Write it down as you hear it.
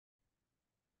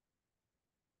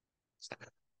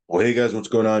Well, hey guys, what's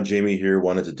going on? Jamie here.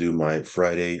 Wanted to do my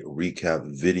Friday recap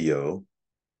video.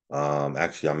 I'm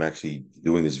actually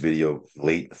doing this video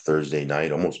late Thursday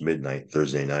night, almost midnight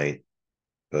Thursday night,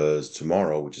 because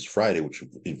tomorrow, which is Friday,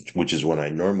 which is when I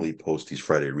normally post these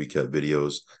Friday recap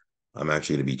videos, I'm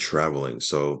actually going to be traveling.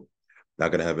 So not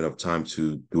going to have enough time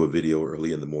to do a video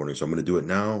early in the morning. So I'm going to do it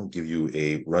now, give you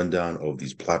a rundown of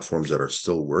these platforms that are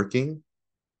still working.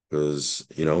 Because,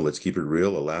 let's keep it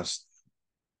real. The last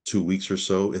 2 weeks or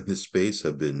so in this space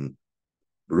have been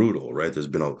brutal, right? There's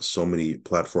been so many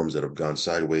platforms that have gone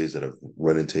sideways, that have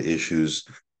run into issues.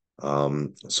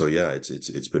 So yeah,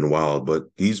 it's been wild. But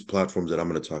these platforms that I'm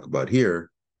going to talk about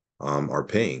here are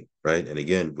paying, right? And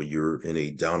again, when you're in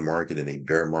a down market, in a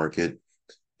bear market,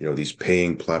 these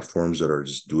paying platforms that are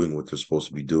just doing what they're supposed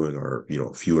to be doing are,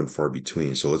 few and far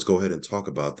between. So let's go ahead and talk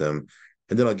about them.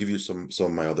 And then I'll give you some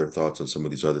of my other thoughts on some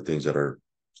of these other things that are,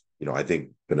 I think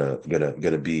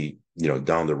gonna be,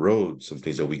 down the road, some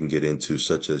things that we can get into,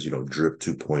 such as, Drip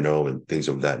 2.0 and things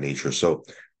of that nature. So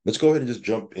let's go ahead and just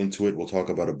jump into it. We'll talk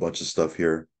about a bunch of stuff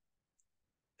here.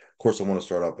 Of course, I want to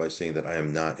start off by saying that I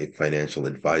am not a financial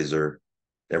advisor.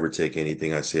 Never take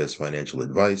anything I say as financial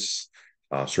advice.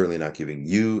 Certainly not giving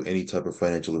you any type of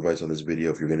financial advice on this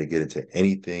video. If you're going to get into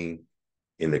anything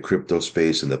in the crypto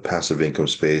space, in the passive income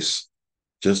space,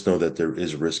 just know that there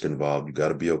is risk involved. You got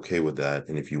to be okay with that.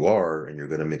 And if you are, and you're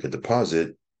going to make a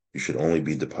deposit, you should only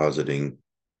be depositing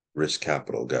risk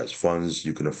capital, guys, funds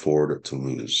you can afford to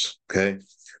lose. Okay.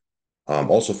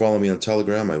 Also follow me on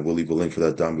Telegram. I will leave a link for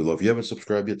that down below. If you haven't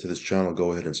subscribed yet to this channel,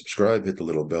 go ahead and subscribe. Hit the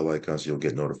little bell icon so you'll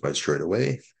get notified straight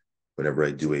away whenever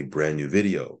I do a brand new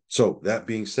video. So that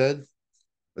being said,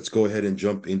 let's go ahead and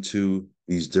jump into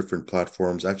these different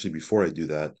platforms. Actually, before I do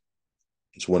that,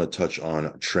 just want to touch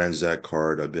on Transact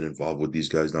Card. I've been involved with these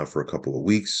guys now for a couple of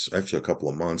weeks, actually a couple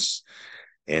of months.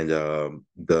 And the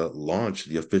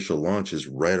official launch is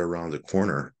right around the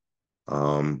corner,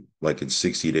 like in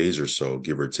 60 days or so,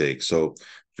 give or take. So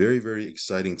very, very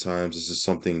exciting times. This is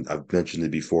something I've mentioned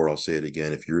it before. I'll say it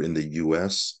again. If you're in the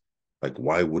US, like,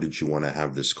 why wouldn't you want to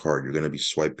have this card? You're going to be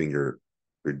swiping your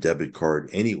debit card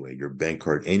anyway, your bank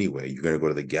card anyway. You're going to go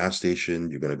to the gas station.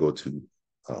 You're going to go to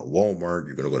Walmart.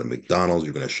 You're going to go to McDonald's.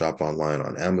 You're going to shop online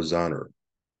on Amazon, or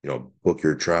book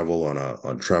your travel on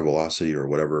Travelocity or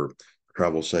whatever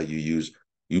travel site you use.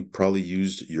 You probably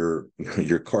used your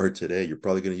card today. You're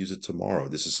probably going to use it tomorrow.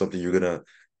 This is something you're going to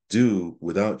do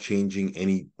without changing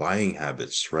any buying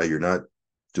habits, right? You're not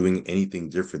doing anything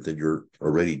different than you're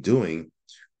already doing,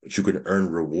 but you can earn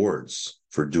rewards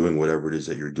for doing whatever it is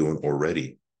that you're doing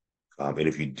already. And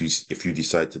if you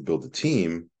decide to build a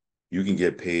team, you can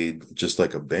get paid just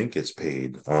like a bank gets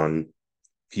paid on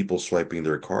people swiping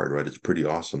their card, right? It's pretty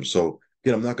awesome. So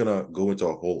again, I'm not gonna go into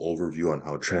a whole overview on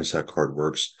how Transact Card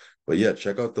works, but yeah,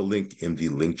 check out the link in the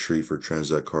link tree for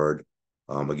Transact Card.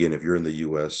 Again, if you're in the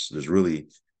US, there's really,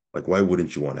 like, why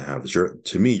wouldn't you want to have this?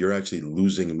 To me, you're actually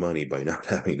losing money by not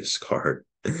having this card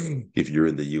if you're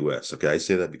in the US. Okay, I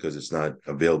say that because it's not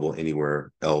available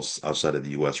anywhere else outside of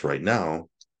the US right now,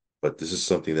 but this is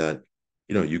something that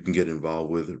you can get involved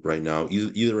with right now,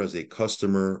 either as a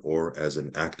customer or as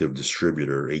an active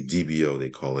distributor, a DBO they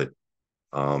call it.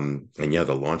 And yeah,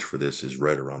 the launch for this is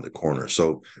right around the corner.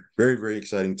 So very, very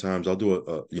exciting times. I'll do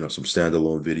some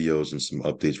standalone videos and some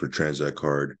updates for Transact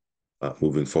Card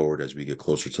moving forward as we get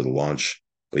closer to the launch.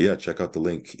 But yeah, check out the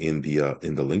link in the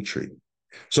link tree.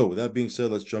 So with that being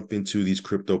said, let's jump into these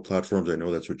crypto platforms. I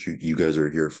know that's what you guys are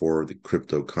here for, the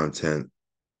crypto content.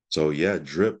 So yeah,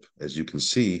 Drip, as you can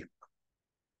see,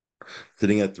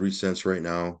 sitting at 3 cents right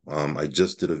now. I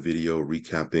just did a video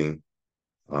recapping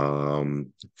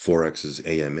Forex's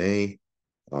AMA.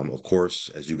 Of course,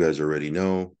 as you guys already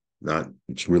know,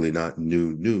 it's really not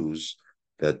new news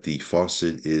that the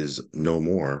faucet is no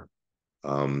more.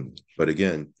 But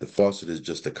again, the faucet is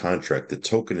just a contract. The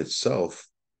token itself,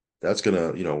 that's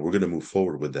gonna, we're gonna move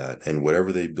forward with that. And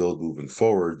whatever they build moving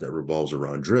forward that revolves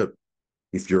around Drip,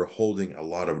 if you're holding a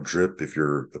lot of drip, if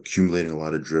you're accumulating a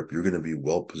lot of drip, you're going to be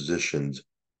well positioned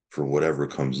for whatever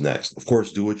comes next. Of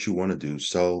course, do what you want to do,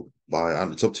 sell, buy.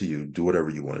 It's up to you. Do whatever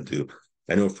you want to do.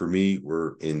 I know for me,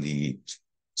 we're in the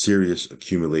serious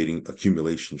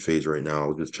accumulation phase right now. I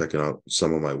was just checking out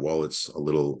some of my wallets a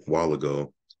little while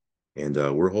ago, and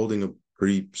we're holding a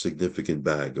pretty significant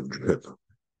bag of drip.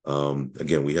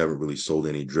 Again, we haven't really sold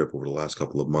any drip over the last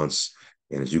couple of months.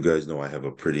 And as you guys know, I have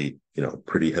a pretty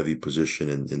heavy position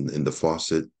in the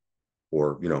faucet,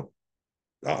 or,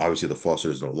 obviously the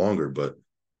faucet is no longer, but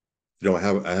I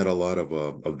had a lot of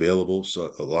available,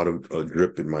 so a lot of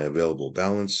drip in my available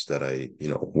balance that I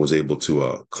was able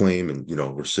to claim, and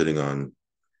we're sitting on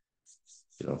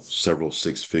several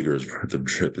six figures worth of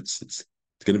drip. It's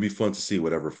going to be fun to see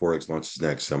whatever Forex launches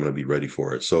next. I'm going to be ready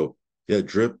for it. So yeah,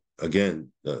 drip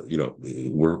again.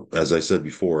 We're, as I said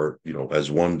before,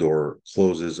 as one door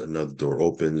closes, another door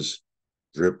opens.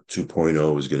 Drip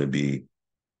 2.0 is going to be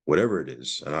whatever it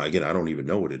is. And again, I don't even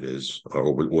know what it is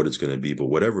or what it's going to be, but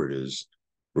whatever it is,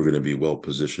 we're going to be well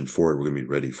positioned for it. We're going to be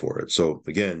ready for it. So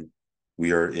again,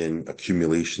 we are in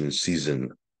accumulation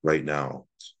season right now.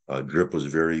 Drip was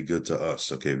very good to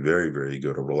us. Okay, very, very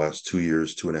good over the last 2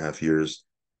 years, 2.5 years.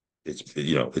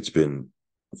 It's been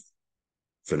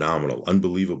phenomenal,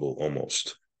 unbelievable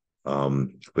almost.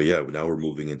 But yeah, now we're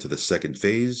moving into the second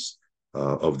phase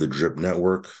of the drip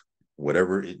network.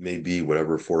 Whatever it may be,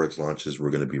 whatever Forex launches,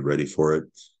 we're going to be ready for it.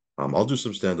 I'll do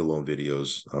some standalone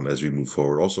videos as we move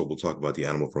forward. Also, we'll talk about the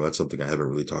animal farm. That's something I haven't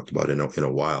really talked about in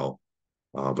a while.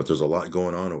 But there's a lot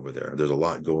going on over there. There's a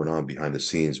lot going on behind the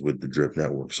scenes with the drip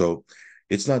network. So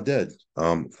it's not dead.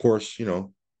 Of course,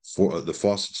 for the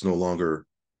faucet's no longer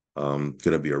going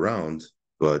to be around,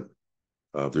 but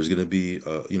there's going to be,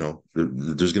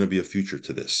 there's going to be a future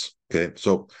to this. Okay.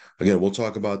 So again, we'll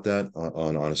talk about that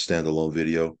on a standalone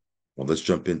video. Well, let's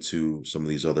jump into some of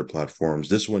these other platforms.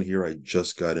 This one here, I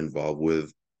just got involved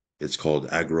with. It's called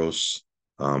Agros,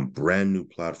 brand new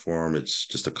platform. It's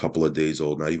just a couple of days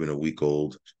old, not even a week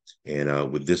old. And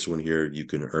with this one here, you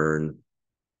can earn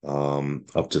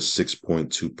up to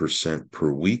 6.2%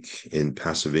 per week in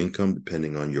passive income,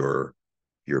 depending on your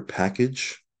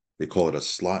package. They call it a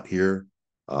slot here,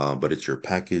 but it's your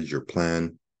package, your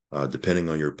plan. Depending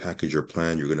on your package or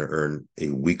plan, you're going to earn a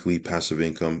weekly passive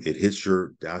income. It hits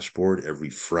your dashboard every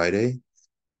Friday.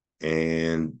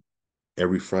 And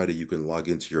every Friday, you can log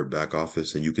into your back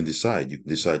office and you can decide. You can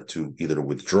decide to either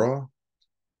withdraw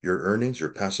your earnings,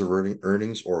 your passive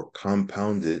earnings, or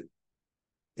compound it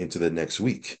into the next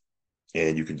week.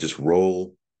 And you can just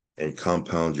roll and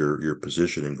compound your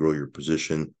position and grow your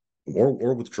position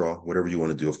or withdraw, whatever you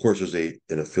want to do. Of course, there's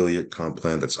an affiliate comp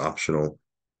plan that's optional.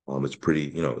 It's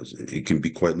pretty, it can be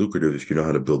quite lucrative if you know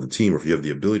how to build a team or if you have the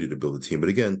ability to build a team. But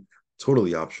again,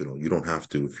 totally optional. You don't have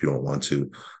to if you don't want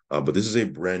to. But this is a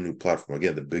brand new platform.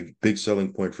 Again, the big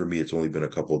selling point for me, it's only been a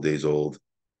couple of days old.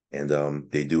 And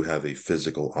they do have a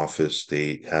physical office.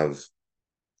 They have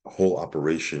a whole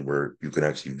operation where you can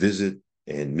actually visit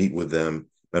and meet with them.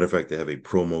 Matter of fact, they have a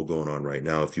promo going on right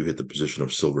now. If you hit the position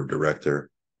of silver director,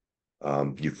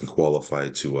 you can qualify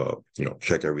to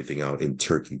check everything out in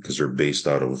Turkey because they're based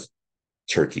out of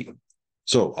Turkey.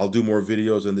 So I'll do more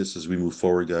videos on this as we move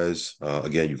forward, guys.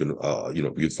 Again, you can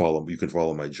you can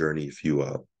follow my journey if you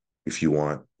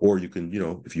want, or you can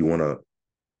if you want to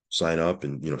sign up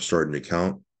and start an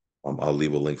account. I'll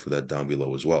leave a link for that down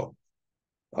below as well.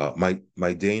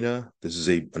 My Dana, this is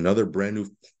another brand new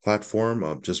platform.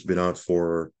 I've just been out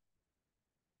for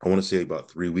I want to say about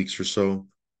 3 weeks or so.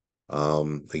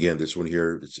 Again, this one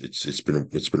here, it's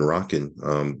been rocking.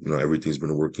 Everything's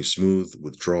been working smooth,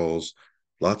 withdrawals,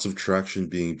 lots of traction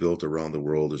being built around the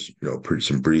world. There's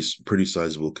pretty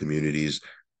sizable communities.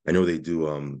 I know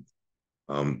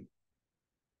um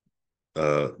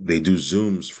they do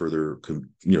Zooms for their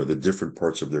the different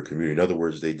parts of their community. In other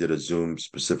words, they did a Zoom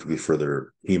specifically for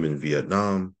their team in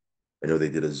Vietnam. I know they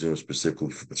did a Zoom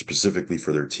specifically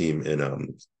for their team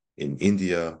in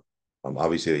India.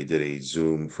 Obviously, they did a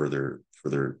Zoom for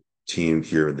their team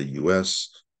here in the U.S.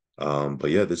 But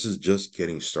yeah, this is just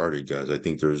getting started, guys. I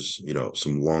think there's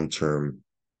some long term.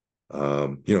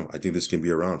 I think this can be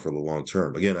around for the long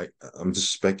term. Again, I'm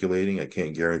just speculating. I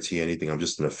can't guarantee anything. I'm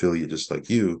just an affiliate, just like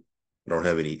you. I don't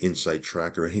have any inside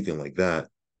track or anything like that.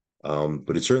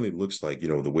 But it certainly looks like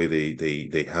the way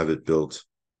they have it built,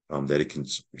 that it can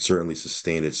certainly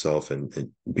sustain itself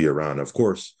and be around. Of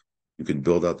course, you can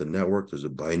build out the network. There's a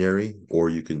binary, or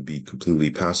you can be completely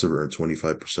passive, earn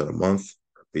 25% a month.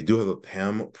 They do have a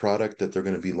PAM product that they're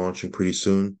going to be launching pretty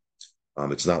soon.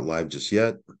 It's not live just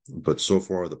yet, but so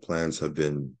far the plans have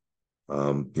been,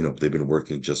 they've been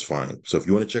working just fine. So if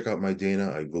you want to check out my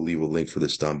Dana, I will leave a link for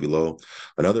this down below.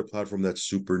 Another platform that's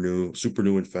super new,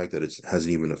 in fact, that it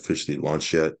hasn't even officially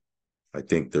launched yet. I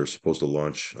think they're supposed to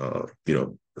launch,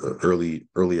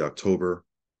 early October,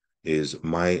 is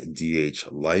My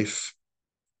DH Life.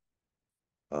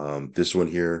 This one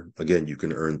here, again, you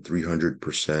can earn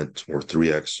 300% or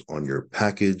 3x on your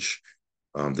package.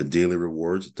 The daily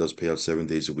rewards, it does pay out 7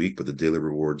 days a week, but the daily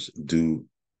rewards do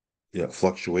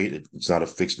fluctuate. It's not a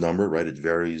fixed number, right? It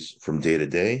varies from day to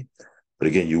day. But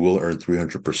again, you will earn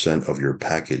 300% of your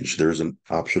package. There's an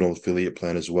optional affiliate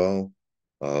plan as well.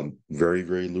 Very,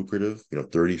 very lucrative,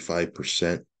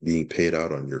 35% being paid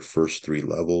out on your first 3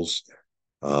 levels.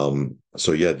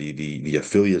 So yeah, the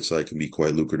affiliate side can be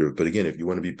quite lucrative. But again, if you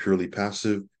want to be purely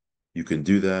passive, you can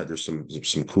do that. There's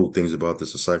some cool things about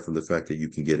this, aside from the fact that you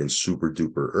can get in super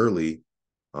duper early.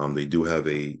 They do have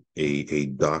a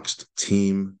doxed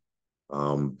team.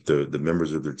 The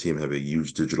members of their team have a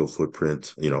huge digital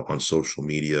footprint, on social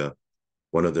media.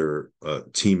 One of their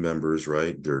team members,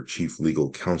 right, their chief legal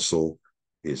counsel,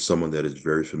 is someone that is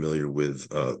very familiar with,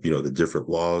 the different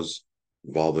laws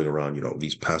revolving around,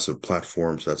 these passive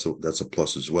platforms. That's a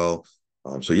plus as well.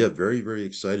 So yeah, very, very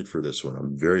excited for this one.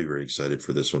 I'm very, very excited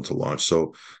for this one to launch.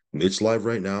 So it's live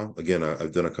right now. Again,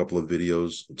 I've done a couple of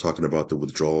videos talking about the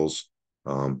withdrawals.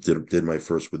 Did my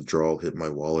first withdrawal, hit my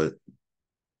wallet.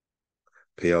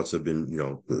 Payouts have been,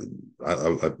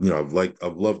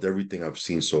 I've loved everything I've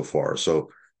seen so far. So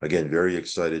again, very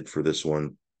excited for this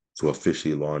one to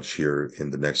officially launch here in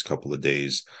the next couple of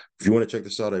days. If you want to check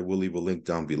this out, I will leave a link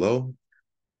down below.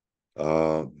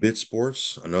 Bit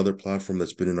Sports, another platform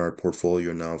that's been in our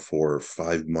portfolio now for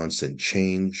 5 months and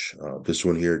change. This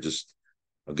one here, just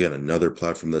again, another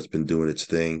platform that's been doing its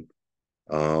thing.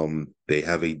 They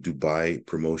have a Dubai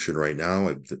promotion right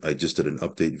now. I just did an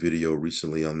update video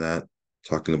recently on that,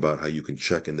 talking about how you can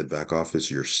check in the back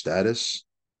office your status,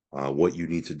 what you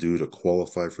need to do to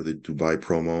qualify for the Dubai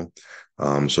promo.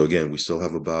 So again, we still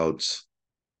have about,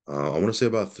 I want to say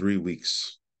about 3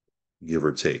 weeks, give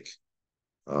or take.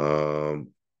 Um,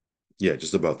 yeah,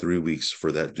 just about 3 weeks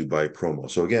for that Dubai promo.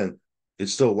 So again,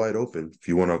 it's still wide open if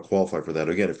you want to qualify for that.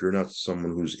 Again, if you're not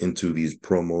someone who's into these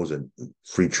promos and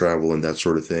free travel and that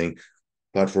sort of thing,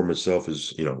 platform itself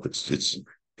is,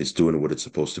 it's doing what it's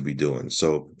supposed to be doing.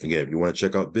 So again, if you want to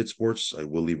check out BitSports, I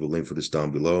will leave a link for this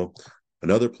down below.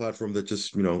 Another platform that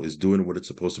just, is doing what it's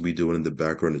supposed to be doing in the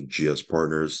background is GS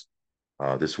Partners.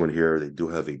 This one here, they do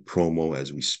have a promo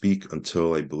as we speak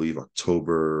until I believe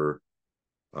October,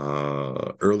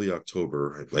 early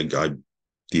October. The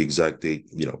exact date,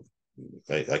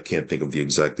 I can't think of the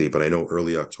exact date, but I know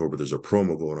early October there's a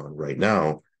promo going on right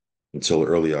now until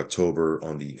early October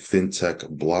on the fintech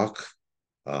block.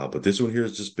 But this one here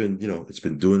has just been, it's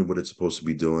been doing what it's supposed to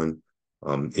be doing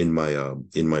in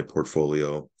my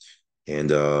portfolio.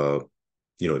 And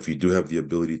if you do have the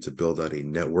ability to build out a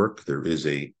network, there's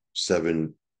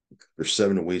 7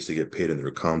 ways to get paid in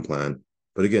their comp plan.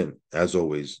 But again, as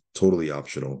always, totally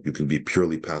optional. You can be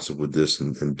purely passive with this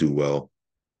and do well.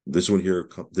 This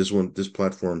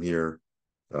platform here,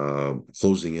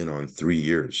 closing in on 3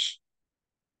 years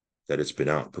that it's been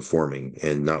outperforming,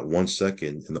 and not 1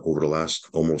 second over the last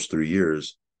almost 3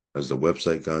 years has the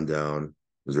website gone down.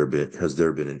 Has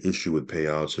there been an issue with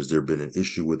payouts? Has there been an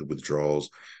issue with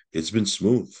withdrawals? It's been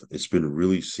smooth. It's been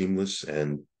really seamless,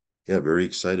 and yeah, very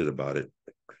excited about it.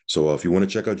 So if you want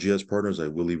to check out GS Partners, I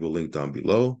will leave a link down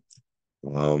below.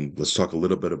 Let's talk a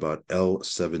little bit about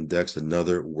L7 Dex,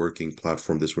 another working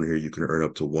platform. This one here, you can earn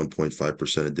up to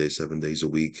 1.5% a day, 7 days a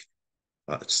week,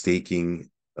 staking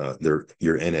your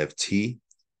NFT.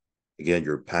 Again,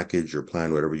 your package, your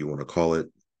plan, whatever you want to call it.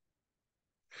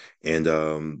 And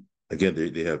again,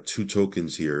 they have 2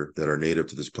 tokens here that are native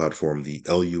to this platform: the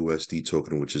LUSD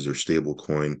token, which is their stable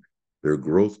coin, their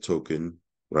growth token,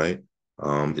 right?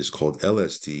 Is called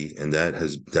LSD, and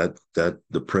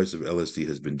the price of LSD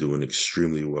has been doing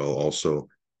extremely well. Also,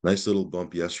 nice little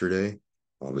bump yesterday.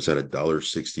 It's at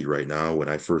 $1.60 right now. When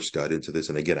I first got into this,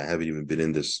 and again, I haven't even been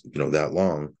in this, that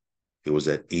long. It was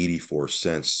at 84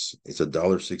 cents. It's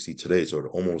 $1.60 today, so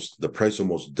the price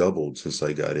almost doubled since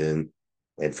I got in.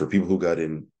 And for people who got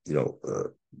in,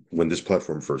 when this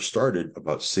platform first started,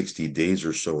 about 60 days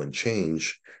or so and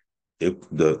change,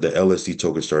 the LSD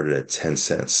token started at 10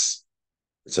 cents.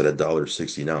 It's at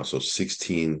 $1.60 now. So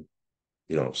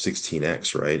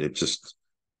 16x, right? It just,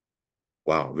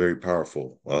 wow, very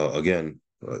powerful. Again,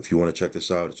 if you want to check this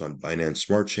out, it's on Binance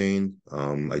Smart Chain.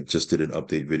 I just did an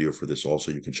update video for this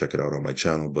also. You can check it out on my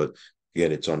channel. But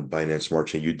again, it's on Binance Smart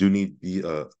Chain. You do need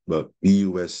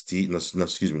BUSD, no,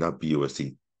 excuse me, not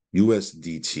BUSD,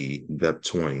 USDT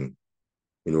BEP20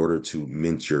 in order to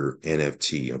mint your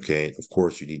NFT. Okay. Of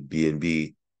course, you need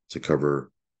BNB to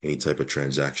cover any type of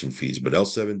transaction fees. But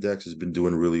L7 Dex has been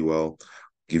doing really well.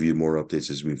 Give you more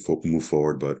updates as we move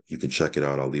forward, but you can check it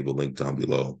out. I'll leave a link down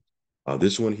below.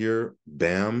 This one here,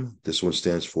 BAM, this one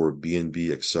stands for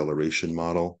BNB Acceleration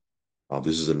Model.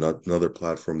 This is another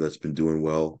platform that's been doing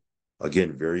well.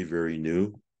 Again, very, very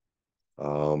new.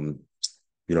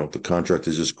 The contract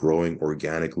is just growing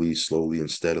organically, slowly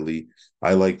and steadily.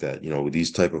 I like that. With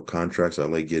these type of contracts, I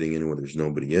like getting in when there's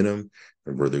nobody in them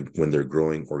and when they're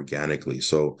growing organically.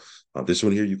 So this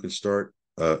one here, you can start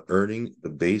earning. The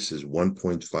base is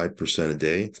 1.5% a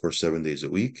day for 7 days a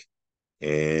week.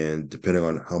 And depending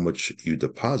on how much you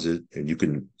deposit, and you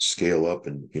can scale up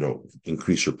and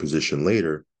increase your position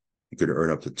later, you could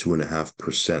earn up to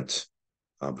 2.5%.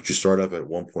 But you start off at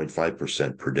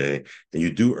 1.5% per day, and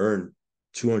you do earn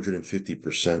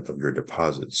 250% of your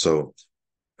deposit. So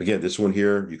again, this one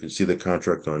here, you can see the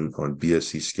contract on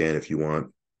BSC scan if you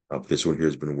want. This one here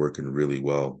has been working really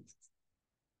well.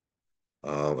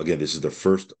 Again, this is the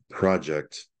first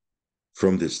project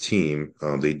from this team.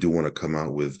 They do want to come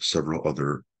out with several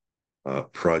other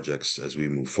projects as we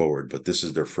move forward, but this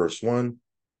is their first one,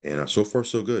 and so far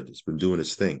so good. It's been doing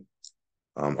its thing.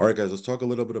 All right, guys, let's talk a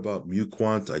little bit about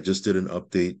MuQuant. I just did an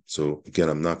update, so again,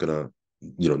 I'm not gonna,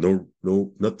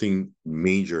 nothing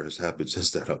major has happened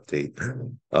since that update,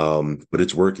 but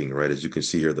it's working, right? As you can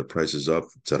see here, the price is up.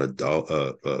 It's at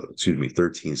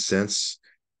 13 cents.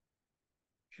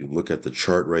 If you look at the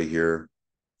chart right here,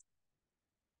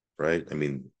 right? I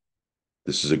mean,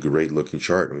 this is a great looking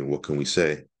chart. I mean, what can we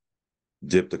say?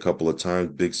 Dipped a couple of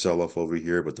times, big sell-off over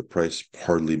here, but the price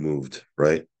hardly moved,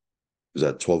 right? It was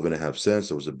at 12.5 cents.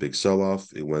 There was a big sell-off.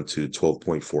 It went to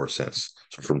 12.4 cents.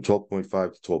 So from 12.5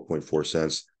 to 12.4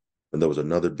 cents. And there was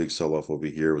another big sell-off over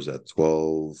here. It was at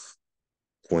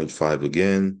 12.5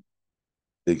 again.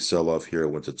 Big sell-off here. It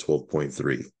went to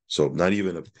 12.3. So not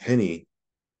even a penny,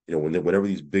 whenever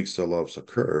these big sell-offs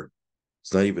occur,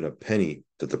 it's not even a penny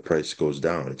that the price goes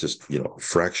down. It's just, a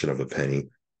fraction of a penny.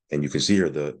 And you can see here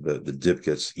the dip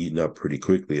gets eaten up pretty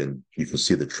quickly, and you can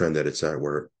see the trend that it's at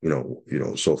where,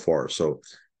 so far. So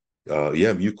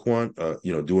yeah,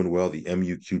 MuQuant, doing well. The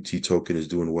MUQT token is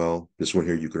doing well. This one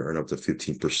here, you can earn up to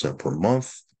 15% per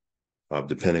month,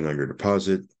 depending on your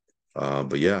deposit.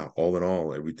 But yeah, all in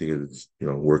all, everything is,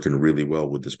 working really well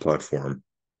with this platform.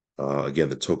 Again,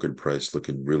 the token price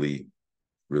looking really,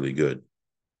 really good.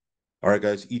 All right,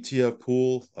 guys, ETF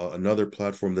Pool, another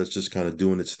platform that's just kind of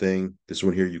doing its thing. This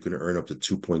one here, you can earn up to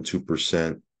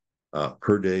 2.2%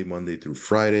 per day, Monday through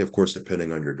Friday, of course,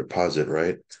 depending on your deposit,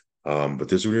 right? But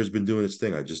this one here has been doing its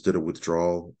thing. I just did a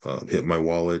withdrawal, hit my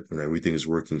wallet, and everything is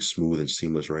working smooth and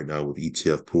seamless right now with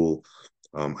ETF Pool.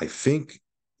 I think,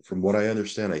 from what I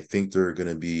understand, I think they're going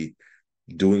to be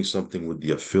doing something with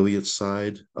the affiliate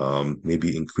side,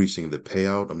 maybe increasing the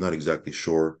payout. I'm not exactly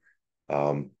sure.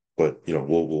 But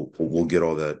we'll get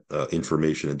all that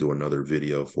information and do another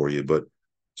video for you. But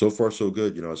so far so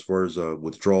good. As far as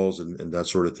withdrawals and that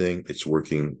sort of thing, it's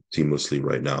working seamlessly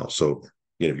right now. So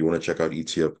if you want to check out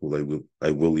ETF Pool, I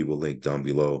will leave a link down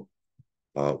below.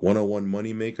 101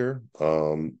 Moneymaker.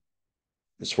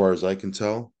 As far as I can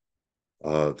tell,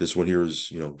 this one here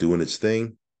is doing its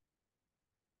thing.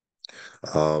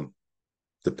 The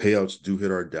payouts do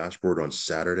hit our dashboard on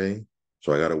Saturday.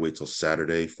 So I got to wait till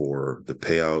Saturday for the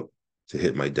payout to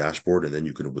hit my dashboard, and then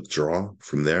you can withdraw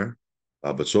from there.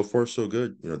 But so far, so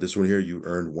good. This one here, you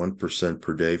earn 1%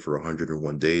 per day for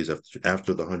 101 days.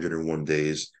 After the 101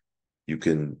 days,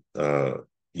 they'll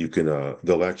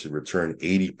actually return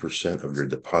 80% of your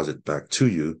deposit back to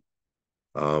you.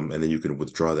 And then you can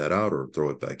withdraw that out or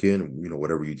throw it back in,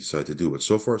 whatever you decide to do. But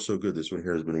so far, so good. This one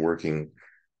here has been working,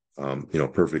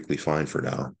 perfectly fine for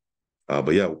now.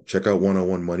 But yeah, check out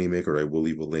 101 Moneymaker. I will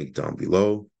leave a link down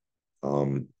below.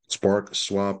 Spark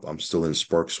Swap. I'm still in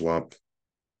Spark Swap.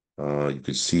 You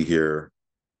can see here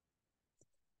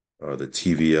the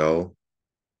TVL,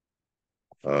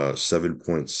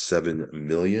 7.7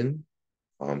 million.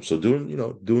 So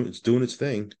it's doing its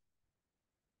thing.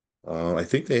 I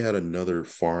think they had another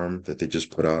farm that they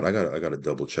just put out. I gotta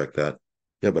double check that.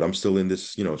 Yeah, but I'm still in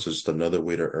this. It's just another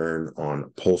way to earn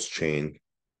on Pulse Chain.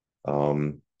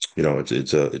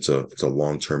 It's a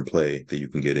long-term play that you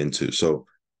can get into. So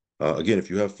again, if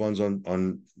you have funds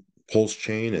on Pulse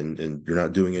Chain and you're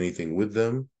not doing anything with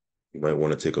them, you might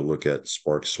want to take a look at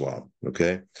Spark Swap.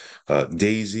 Okay.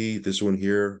 Daisy, this one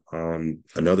here,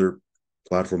 another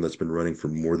platform that's been running for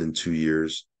more than 2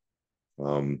 years.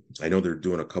 I know they're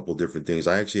doing a couple different things.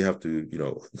 I actually have to,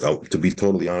 to be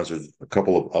totally honest, there's a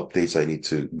couple of updates I need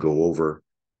to go over.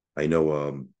 I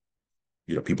know,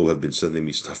 people have been sending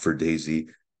me stuff for Daisy,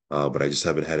 but I just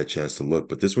haven't had a chance to look.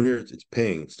 But this one here, it's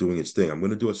paying, it's doing its thing. I'm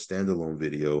going to do a standalone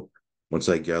video. Once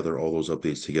I gather all those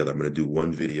updates together, I'm going to do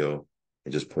one video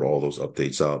and just put all those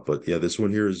updates out. But yeah, this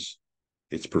one here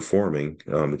it's performing.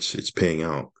 It's paying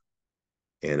out.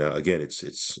 And again,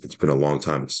 it's been a long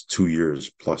time. It's 2 years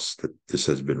plus that this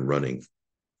has been running.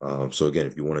 So again,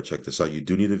 if you want to check this out, you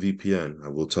do need a VPN. I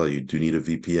will tell you, you do need a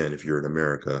VPN if you're in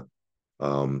America.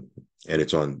 And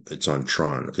it's on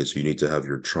Tron. Okay, so you need to have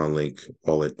your Tron Link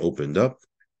wallet opened up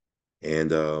and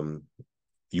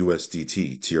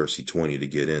USDT TRC20 to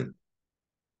get in.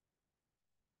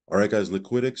 All right, guys,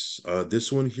 Liquidix.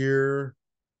 This one here,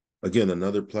 again,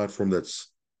 another platform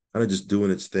that's kind of just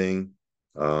doing its thing.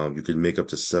 You could make up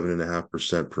to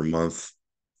 7.5% per month.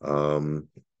 Um,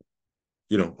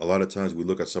 a lot of times we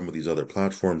look at some of these other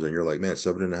platforms and you're like, man,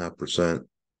 7.5%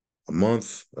 a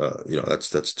month,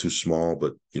 that's too small.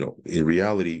 But in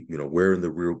reality, where in the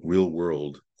real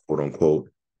world, quote unquote,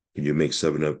 can you make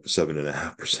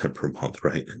 7.5% per month,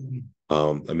 right?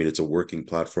 I mean, it's a working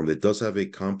platform that does have a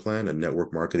comp plan, a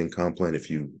network marketing comp plan. If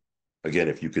you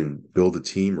can build a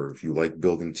team, or if you like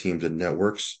building teams and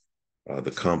networks,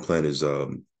 the comp plan is it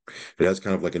has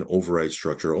kind of like an override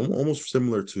structure, almost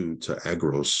similar to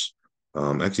Agros,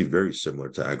 actually very similar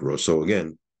to Agros. So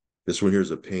again, this one here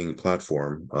is a paying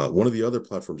platform. One of the other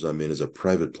platforms I'm in is a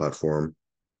private platform.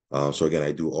 So again,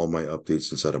 I do all my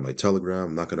updates inside of my Telegram.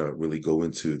 I'm not going to really go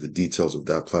into the details of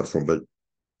that platform, but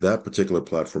that particular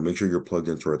platform, make sure you're plugged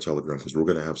into our Telegram, because we're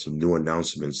going to have some new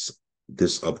announcements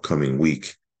this upcoming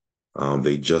week.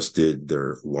 They just did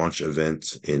their launch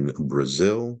event in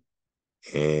Brazil,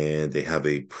 and they have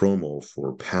a promo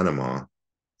for Panama.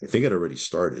 I think it already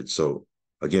started. So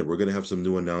again, we're going to have some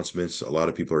new announcements. A lot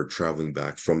of people are traveling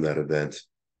back from that event.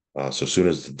 So as soon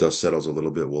as the dust settles a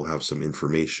little bit, we'll have some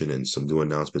information and some new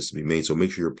announcements to be made. So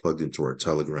make sure you're plugged into our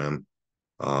Telegram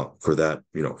for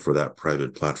that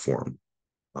private platform.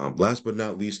 Last but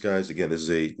not least, guys, again, this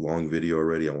is a long video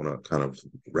already. I want to kind of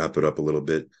wrap it up a little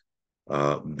bit.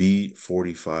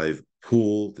 B45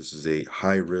 Pool. This is a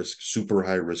high risk, super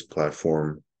high risk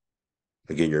platform.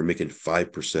 Again, you're making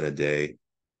 5% a day.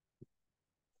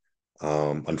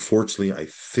 Unfortunately, I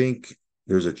think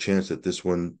there's a chance that this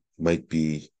one might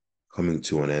be coming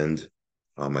to an end.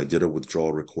 I did a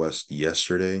withdrawal request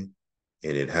yesterday, and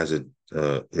it hasn't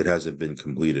been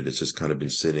completed. It's just kind of been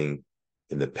sitting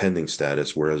in the pending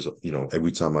status. Whereas,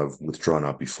 every time I've withdrawn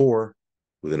out before,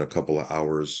 within a couple of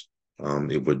hours,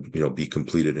 it would be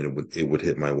completed, and it would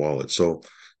hit my wallet. So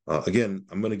again,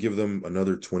 I'm going to give them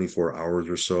another 24 hours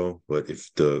or so. But if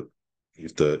the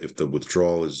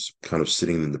withdrawal is kind of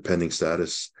sitting in the pending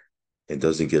status and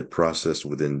doesn't get processed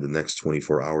within the next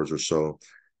 24 hours or so,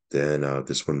 then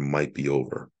this one might be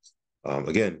over.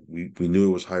 Again, we knew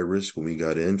it was high risk when we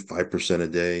got in, 5% a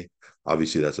day.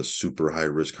 Obviously, that's a super high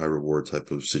risk, high reward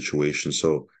type of situation.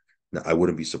 So I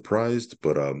wouldn't be surprised,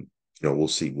 but we'll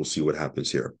see. We'll see what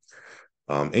happens here.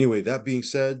 Anyway, that being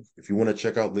said, if you want to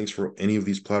check out links for any of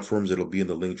these platforms, it'll be in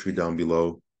the link tree down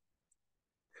below.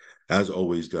 As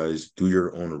always, guys, do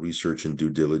your own research and due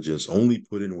diligence. Only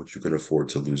put in what you can afford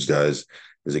to lose, guys.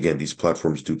 Because again, these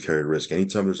platforms do carry risk.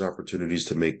 Anytime there's opportunities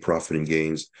to make profit and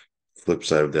gains, flip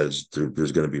side of that is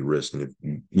there's going to be risk. And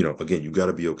again, you got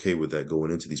to be okay with that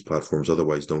going into these platforms.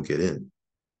 Otherwise, don't get in.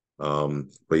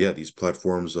 But yeah, these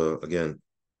platforms, aside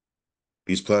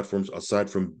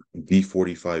from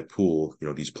B45 Pool,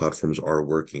 these platforms are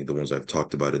working. The ones I've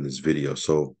talked about in this video.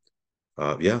 So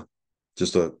yeah,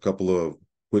 just a couple of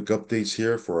quick updates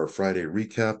here for our Friday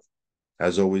recap.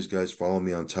 As always, guys, follow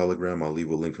me on Telegram. I'll leave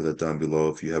a link for that down below.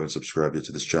 If you haven't subscribed yet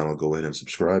to this channel, go ahead and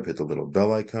subscribe. Hit the little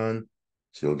bell icon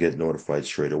so you'll get notified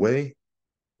straight away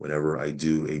whenever I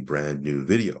do a brand new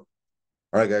video.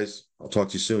 All right, guys, I'll talk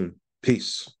to you soon.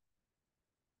 Peace.